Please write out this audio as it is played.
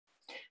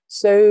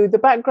So the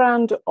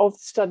background of the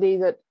study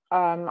that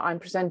I'm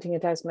presenting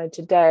at ESMO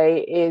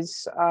today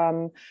is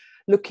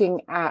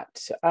looking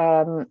at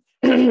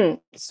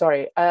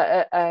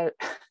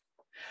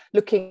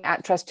looking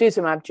at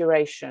trastuzumab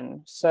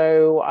duration.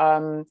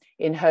 So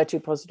in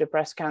HER2 positive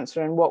breast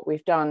cancer, and what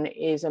we've done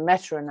is a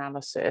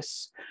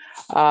meta-analysis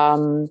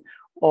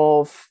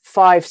of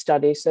 5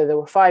 studies. So there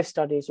were 5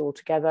 studies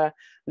altogether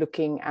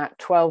looking at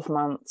 12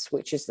 months,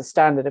 which is the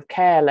standard of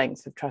care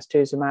length of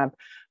trastuzumab,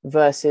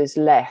 versus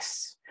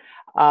less.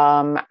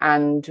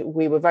 And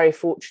we were very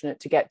fortunate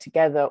to get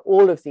together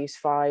all of these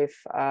 5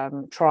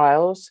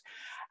 trials,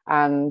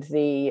 and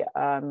the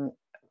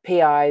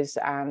PIs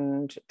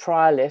and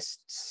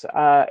trialists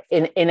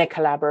in a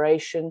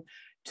collaboration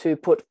to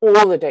put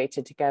all the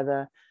data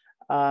together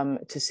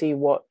to see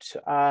what,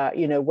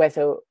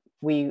 whether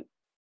we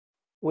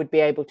would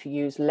be able to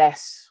use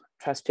less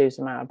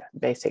trastuzumab,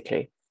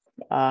 basically.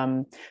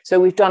 So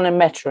we've done a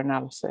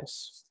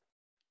meta-analysis.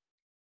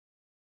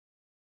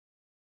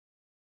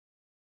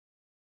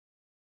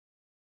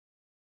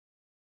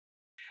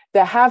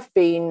 There have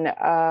been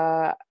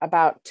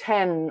about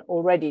 10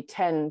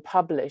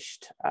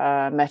 published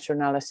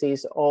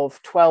meta-analyses of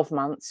 12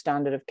 months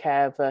standard of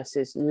care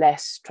versus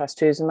less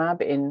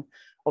trastuzumab in,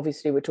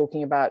 obviously we're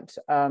talking about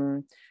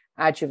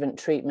adjuvant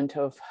treatment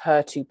of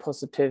HER2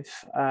 positive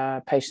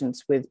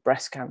patients with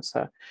breast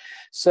cancer.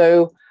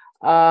 So,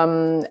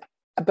 but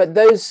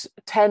those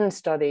 10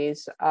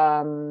 studies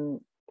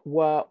were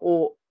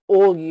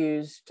all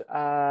used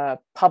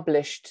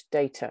published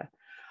data.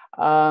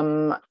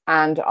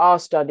 And our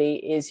study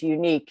is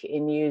unique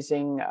in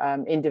using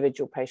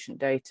individual patient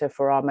data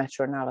for our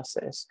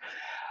meta-analysis.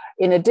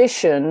 In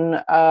addition,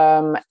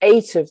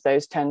 8 of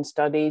those 10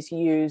 studies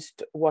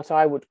used what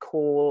I would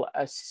call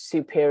a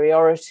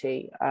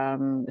superiority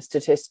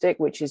statistic,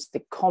 which is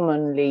the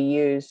commonly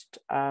used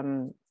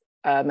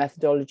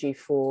methodology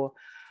for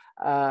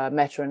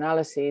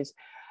meta-analyses.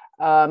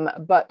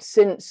 But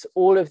since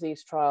all of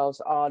these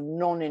trials are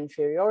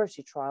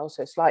non-inferiority trials,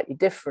 so slightly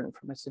different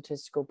from a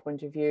statistical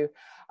point of view,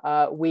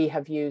 we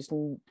have used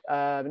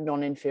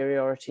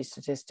non-inferiority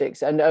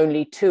statistics, and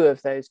only 2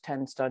 of those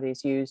 10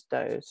 studies used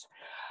those.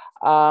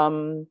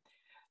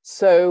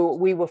 So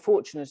we were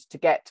fortunate to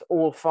get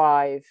all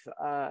 5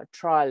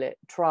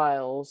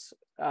 trials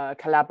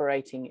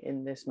collaborating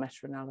in this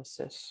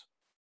meta-analysis.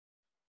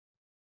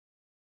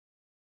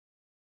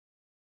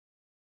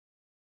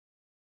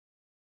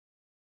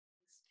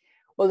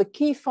 Well, the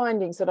key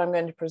findings that I'm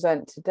going to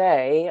present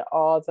today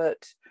are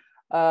that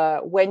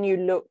when you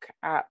look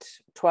at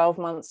 12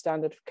 months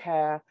standard of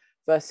care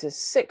versus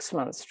 6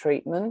 months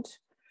treatment,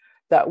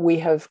 that we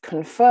have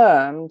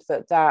confirmed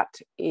that that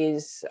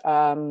is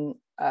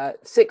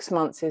 6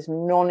 months is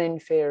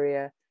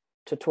non-inferior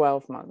to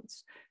 12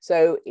 months.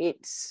 So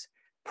it's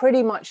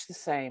pretty much the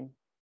same,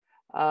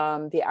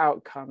 the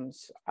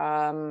outcomes.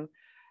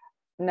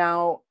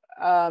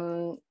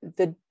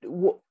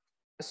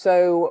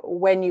 So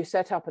when you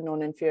set up a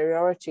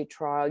non-inferiority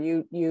trial,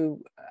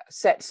 you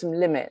set some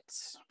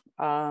limits.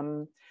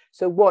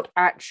 So what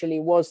actually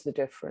was the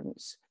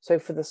difference? So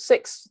for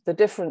the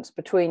difference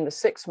between the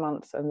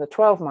 6-month and the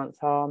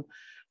 12-month arm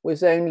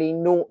was only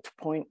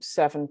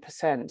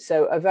 0.7%.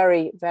 So a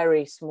very,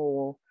 very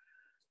small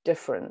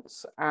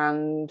difference.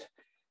 And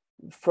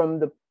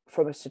from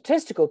a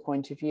statistical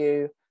point of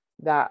view,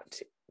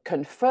 that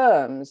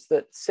confirms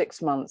that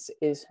 6 months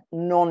is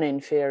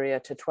non-inferior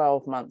to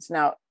 12 months.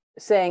 Now,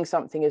 saying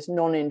something is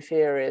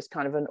non-inferior is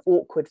kind of an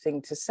awkward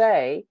thing to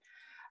say,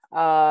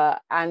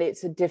 and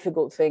it's a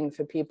difficult thing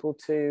for people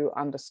to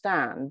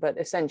understand, but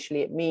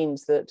essentially it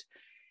means that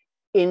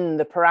in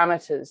the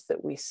parameters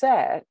that we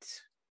set,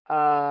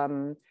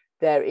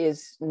 there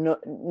is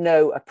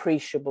no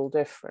appreciable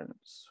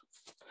difference.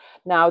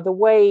 Now, the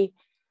way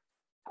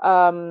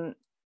that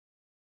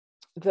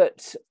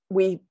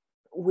we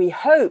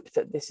hope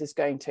that this is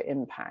going to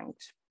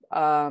impact,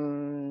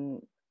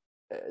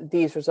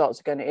 these results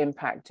are going to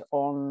impact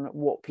on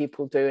what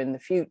people do in the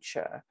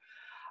future.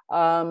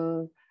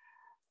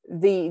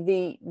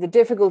 The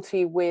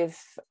difficulty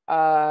with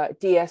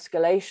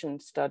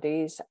de-escalation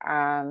studies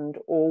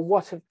or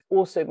what have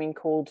also been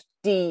called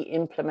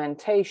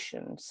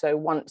de-implementation. So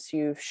once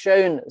you've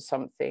shown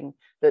something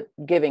that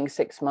giving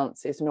 6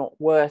 months is not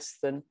worse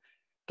than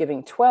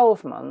giving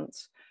 12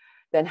 months,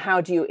 then how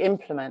do you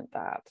implement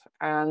that?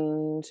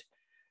 And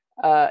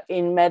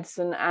in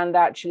medicine and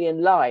actually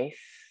in life,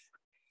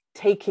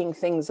 taking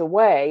things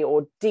away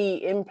or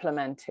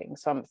de-implementing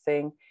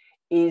something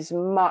is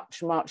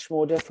much, much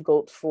more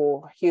difficult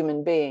for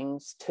human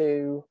beings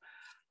to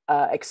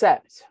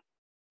accept.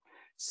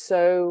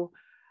 So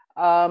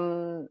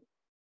although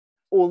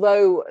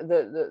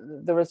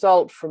the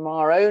result from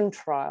our own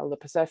trial, the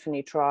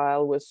Persephone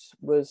trial,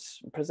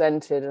 was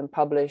presented and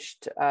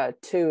published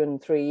 2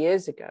 and 3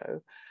 years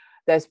ago,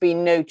 there's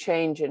been no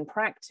change in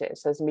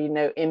practice, there's been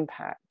no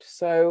impact.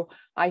 So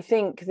I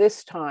think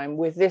this time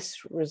with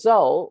this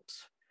result,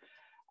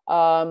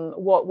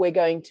 what we're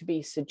going to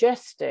be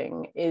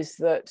suggesting is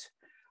that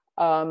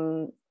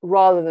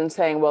rather than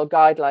saying, well,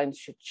 guidelines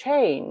should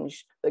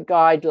change, the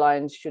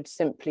guidelines should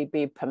simply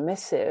be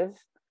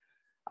permissive,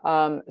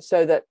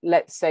 so that,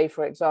 let's say,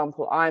 for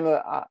example, I'm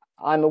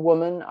a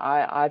woman,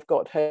 I've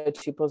got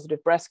HER2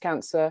 positive breast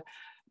cancer,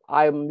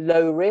 I'm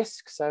low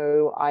risk,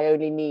 so I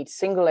only need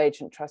single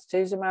agent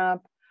trastuzumab,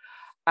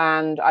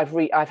 and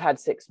I've had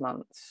 6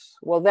 months.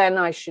 Well, then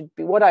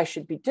what I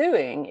should be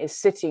doing is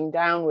sitting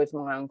down with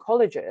my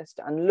oncologist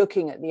and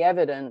looking at the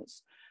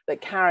evidence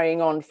that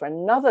carrying on for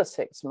another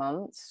 6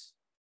 months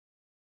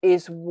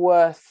is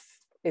worth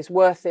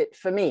it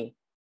for me.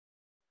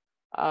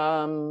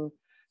 So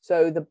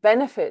the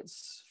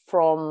benefits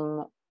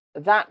from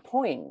that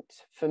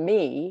point for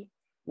me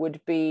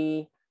would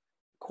be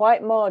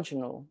quite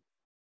marginal,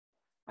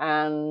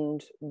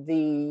 and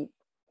the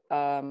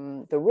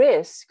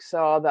risks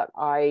are that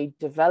I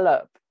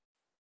develop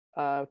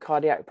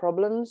cardiac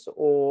problems,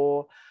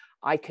 or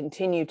I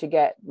continue to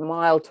get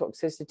mild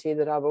toxicity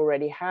that I've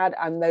already had,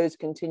 and those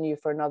continue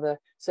for another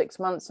 6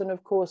 months. And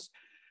of course,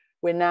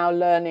 we're now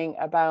learning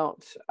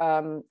about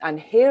and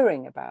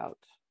hearing about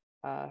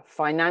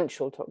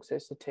financial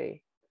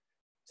toxicity.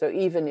 So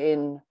even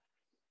in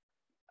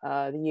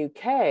the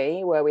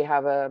UK, where we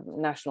have a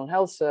National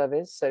Health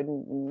Service, so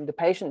the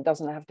patient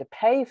doesn't have to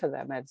pay for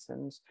their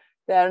medicines,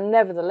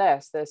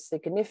 there's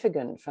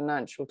significant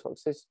financial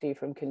toxicity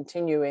from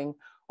continuing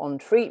on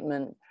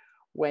treatment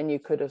when you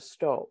could have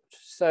stopped.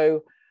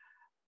 So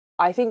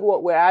I think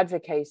what we're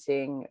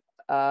advocating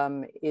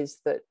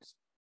is that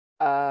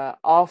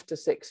after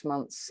 6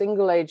 months,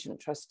 single agent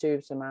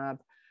trastuzumab,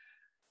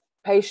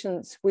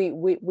 patients, we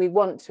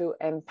want to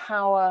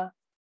empower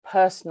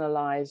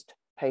personalized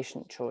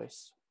patient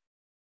choice.